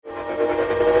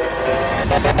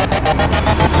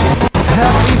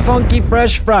Happy Funky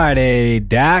Fresh Friday,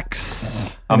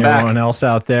 Dax. I'm and back. Everyone else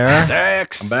out there.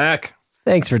 Dax. I'm back.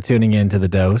 Thanks for tuning in to The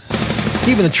Dose.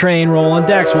 Keeping the train rolling.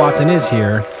 Dax Watson is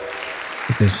here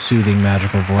with his soothing,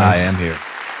 magical voice. I am here.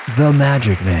 The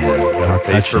Magic Man.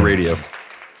 Face for radio.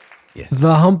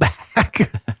 The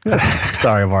Humpback.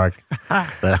 Sorry, Mark.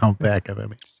 The humpback of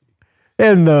MHG.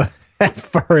 And the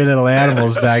furry little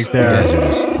animals back there.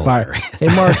 Mark.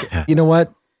 Hey, Mark, you know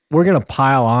what? We're gonna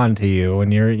pile on to you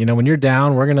when you're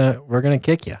down. We're gonna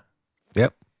kick you.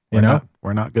 Yep.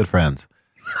 We're not good friends.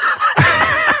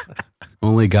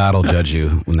 Only God will judge you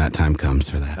when that time comes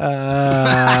for that.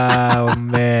 Oh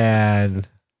man!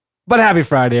 But happy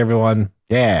Friday, everyone.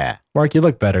 Yeah. Mark, you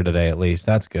look better today. At least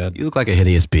that's good. You look like a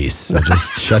hideous beast, so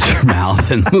just shut your mouth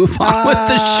and move on with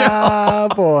the show. Oh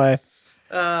boy,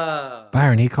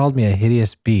 Byron, he called me a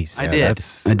hideous beast. I Yeah, did.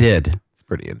 that's- I did. It's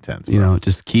pretty intense. You bro. know,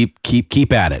 just keep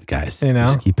at it, guys. You know?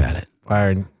 just keep at it.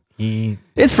 Byron, he.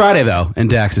 It's Friday though, and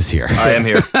Dax is here. I am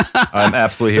here. I'm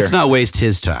absolutely here. Let's not waste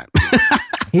his time.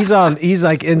 He's like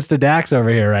Insta Dax over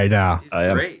here right now. I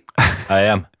am. I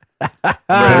am.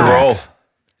 Ready to roll.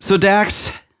 So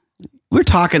Dax, we're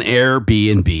talking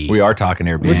Airbnb. We are talking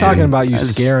Airbnb. We're talking about you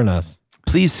As- scaring us,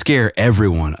 Please scare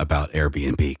everyone about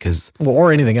Airbnb because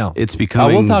or anything else. it's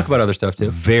becoming We'll talk about other stuff too.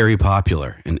 very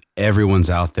popular, and everyone's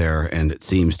out there, and it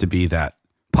seems to be that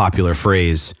popular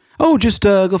phrase, oh, just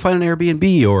go find an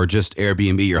Airbnb or just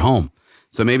Airbnb your home.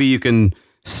 So maybe you can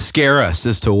scare us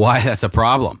as to why that's a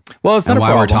problem. Well, it's not and a why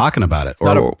problem. we're talking about it. It's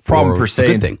not a problem per a se.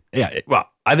 good thing. Yeah. Well,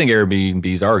 I think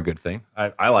Airbnbs are a good thing.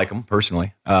 I like them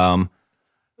personally.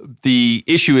 The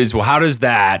issue is, well, how does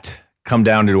that come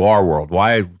down to our world?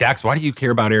 Why, Dax, why do you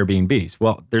care about Airbnbs?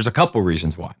 Well, there's a couple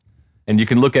reasons why. And you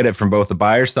can look at it from both the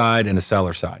buyer side and the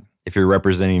seller side if you're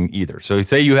representing either. So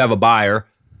say you have a buyer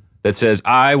that says,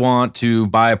 I want to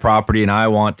buy a property and I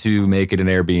want to make it an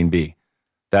Airbnb.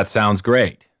 That sounds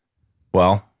great.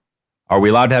 Well, are we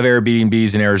allowed to have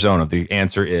Airbnbs in Arizona? The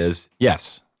answer is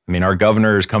yes. I mean, our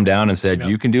governor has come down and said,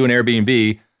 you can do an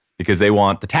Airbnb because they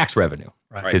want the tax revenue.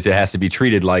 Because it has to be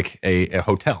treated like a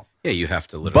hotel. Yeah, you have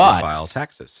to literally But- file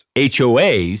taxes.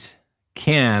 HOAs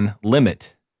can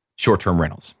limit short-term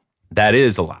rentals. That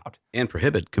is allowed And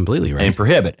prohibit completely, right? and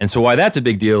prohibit. And so why that's a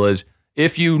big deal is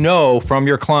if you know from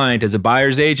your client as a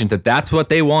buyer's agent that that's what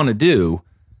they want to do,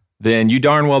 then you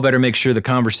darn well better make sure the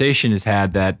conversation is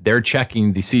had that they're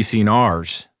checking the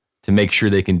CC&Rs to make sure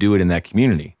they can do it in that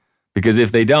community. Because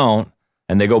if they don't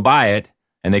and they go buy it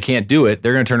and they can't do it,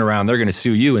 they're going to turn around, they're going to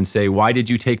sue you and say, why did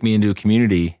you take me into a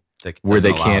community That where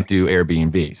they doesn't allow can't it. do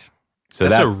Airbnbs? So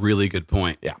That's that, a really good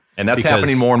point. yeah. And that's because-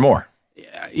 happening more and more.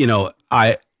 You know,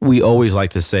 we always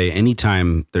like to say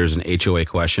anytime there's an HOA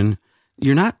question,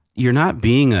 you're not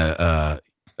being the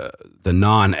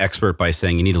non-expert by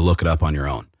saying you need to look it up on your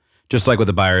own. Just like with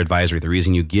the buyer advisory, the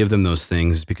reason you give them those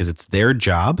things is because it's their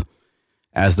job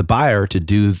as the buyer to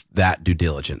do that due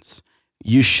diligence.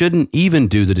 You shouldn't even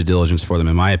do the due diligence for them,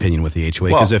 in my opinion, with the HOA,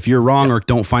 because Well, if you're wrong or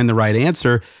don't find the right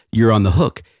answer, you're on the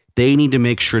hook. They need to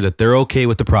make sure that they're okay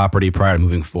with the property prior to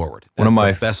moving forward. That's One of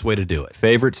my the best way to do it.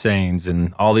 Favorite sayings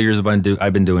in all the years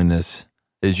I've been doing this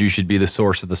is you should be the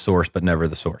source of the source, but never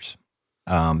the source.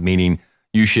 Meaning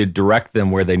you should direct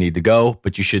them where they need to go,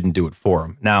 but you shouldn't do it for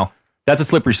them. Now, that's a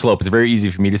slippery slope. It's very easy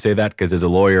for me to say that because as a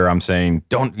lawyer, I'm saying,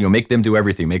 don't, make them do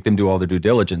everything, make them do all the due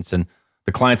diligence. And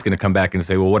the client's going to come back and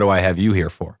say, well, what do I have you here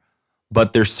for?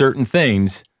 But there's certain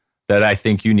things that I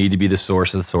think you need to be the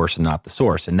source of the source and not the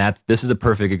source. And this is a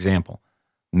perfect example.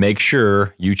 Make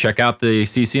sure you check out the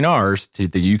CC&Rs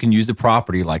that you can use the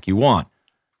property like you want.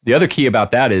 The other key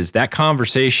about that is that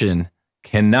conversation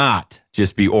cannot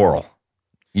just be oral.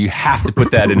 You have to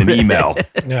put that in an email.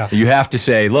 Yeah. You have to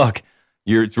say, look,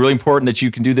 it's really important that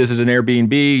you can do this as an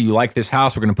Airbnb. You like this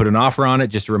house. We're going to put an offer on it.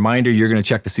 Just a reminder, you're going to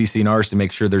check the CC&Rs to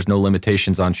make sure there's no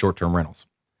limitations on short-term rentals.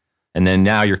 And then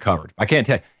now you're covered. I can't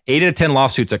tell you, 8 out of 10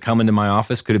 lawsuits that come into my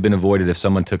office could have been avoided if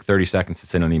someone took 30 seconds to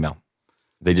send an email.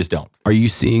 They just don't. Are you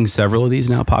seeing several of these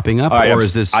now popping up, I or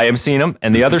is this? am seeing them.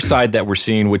 And the other side that we're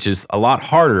seeing, which is a lot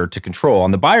harder to control.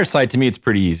 On the buyer side, to me, it's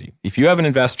pretty easy. If you have an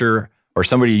investor or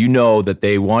somebody you know that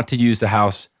they want to use the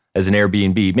house as an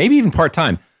Airbnb, maybe even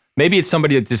part-time. Maybe it's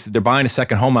somebody that just they're buying a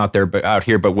second home out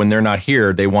here, but when they're not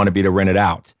here, they want to be to rent it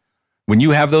out. When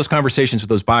you have those conversations with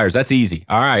those buyers, that's easy.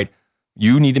 All right,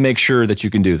 you need to make sure that you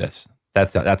can do this.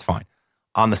 That's fine.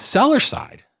 On the seller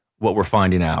side, what we're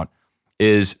finding out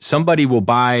is somebody will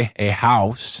buy a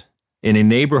house in a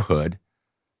neighborhood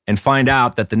and find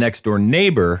out that the next door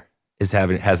neighbor has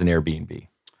an Airbnb.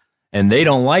 And they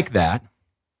don't like that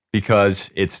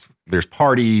because there's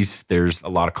parties, there's a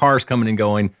lot of cars coming and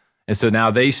going. And so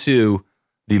now they sue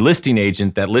the listing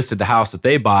agent that listed the house that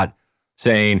they bought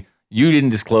saying, you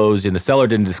didn't disclose and the seller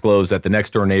didn't disclose that the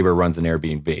next door neighbor runs an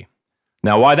Airbnb.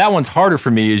 Now, why that one's harder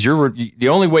for me is the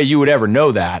only way you would ever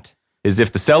know that is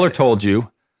if the seller told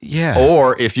you,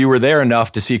 or if you were there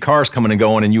enough to see cars coming and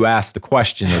going and you asked the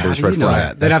question. Or there's red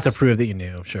flag. They'd have to prove that you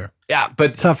knew, sure. Yeah,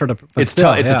 but tougher to. But it's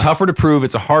tough. It's tougher to prove.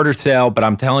 It's a harder sell. But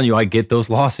I'm telling you, I get those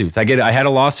lawsuits. I had a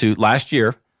lawsuit last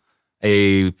year.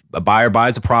 A buyer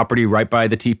buys a property right by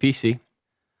the TPC.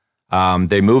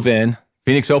 They move in.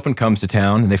 Phoenix Open comes to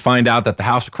town, and they find out that the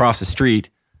house across the street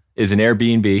is an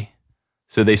Airbnb.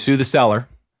 So they sue the seller.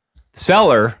 The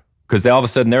seller, because all of a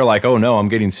sudden they're like, "Oh no, I'm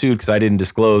getting sued because I didn't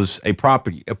disclose a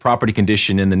property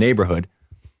condition in the neighborhood."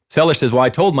 Seller says, "Well, I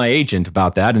told my agent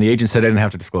about that, and the agent said I didn't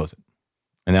have to disclose it."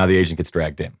 And now the agent gets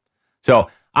dragged in. So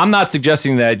I'm not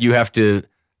suggesting that you have to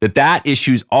that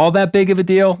issue's all that big of a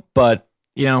deal, but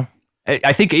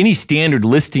I think any standard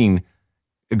listing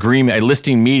agreement, a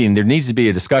listing meeting, there needs to be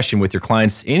a discussion with your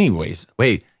clients anyways.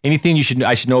 Wait, anything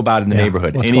I should know about in the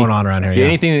neighborhood? What's going on around here?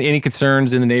 Anything, any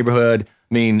concerns in the neighborhood?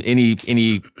 I mean,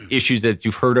 any issues that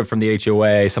you've heard of from the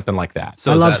HOA, something like that.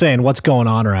 So I love saying what's going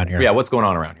on around here. Yeah, what's going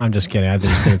on around here? I'm just kidding. I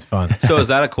just think it's fun. So is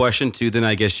that a question too? Then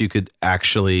I guess you could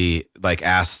actually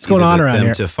ask what's going on around them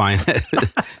here?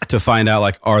 to find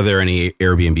out are there any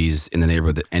Airbnbs in the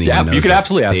neighborhood that anyone knows? You could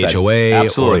absolutely ask the that. HOA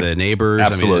Absolutely. or the neighbors.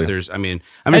 Absolutely.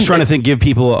 I'm just trying to give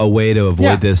people a way to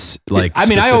avoid this.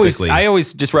 I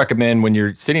always just recommend when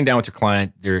you're sitting down with your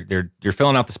client, you're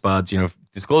filling out the spuds.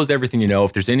 Disclose everything you know.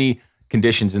 If there's any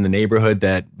conditions in the neighborhood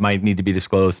that might need to be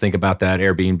disclosed, think about that.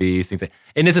 Airbnbs, things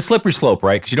and it's a slippery slope,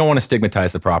 right? Because you don't want to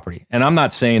stigmatize the property. And I'm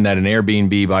not saying that an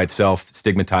Airbnb by itself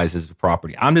stigmatizes the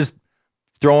property. I'm just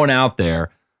throwing out there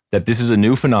that this is a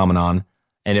new phenomenon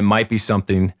and it might be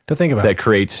something to think about that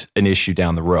creates an issue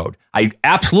down the road. I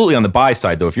absolutely on the buy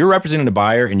side though, if you're representing a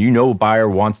buyer and a buyer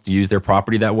wants to use their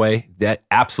property that way, that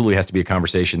absolutely has to be a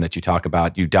conversation that you talk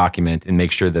about, you document and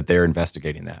make sure that they're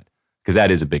investigating that because that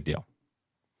is a big deal.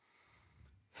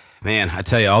 Man, I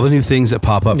tell you, all the new things that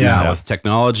pop up now with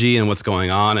technology and what's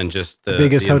going on and just the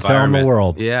biggest hotel in the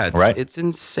world. Yeah, it's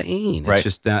insane. Right. It's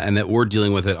just and that we're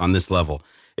dealing with it on this level.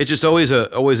 It's just always a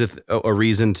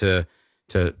reason to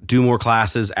do more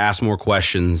classes, ask more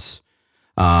questions,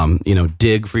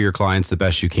 dig for your clients the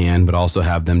best you can, but also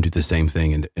have them do the same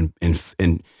thing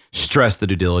and stress the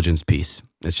due diligence piece.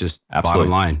 It's just bottom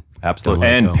line. Absolutely.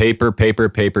 And paper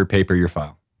your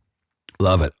file.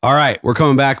 Love it. All right. We're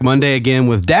coming back Monday again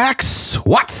with Dax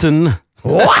Watson.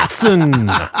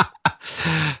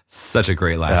 Such a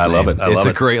great last name. I love it. It's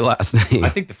a great last name. I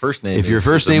think the first name if your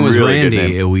first name was really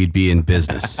Randy, we'd be in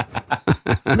business.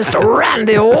 Mr.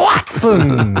 Randy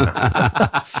Watson.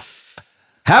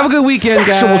 Have a good weekend,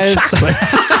 guys.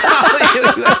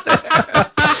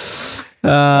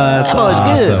 That's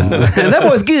awesome. That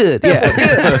was good. Yeah.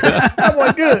 That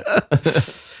was good.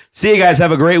 See you guys.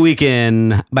 Have a great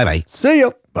weekend. Bye-bye. See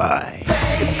you. Bye.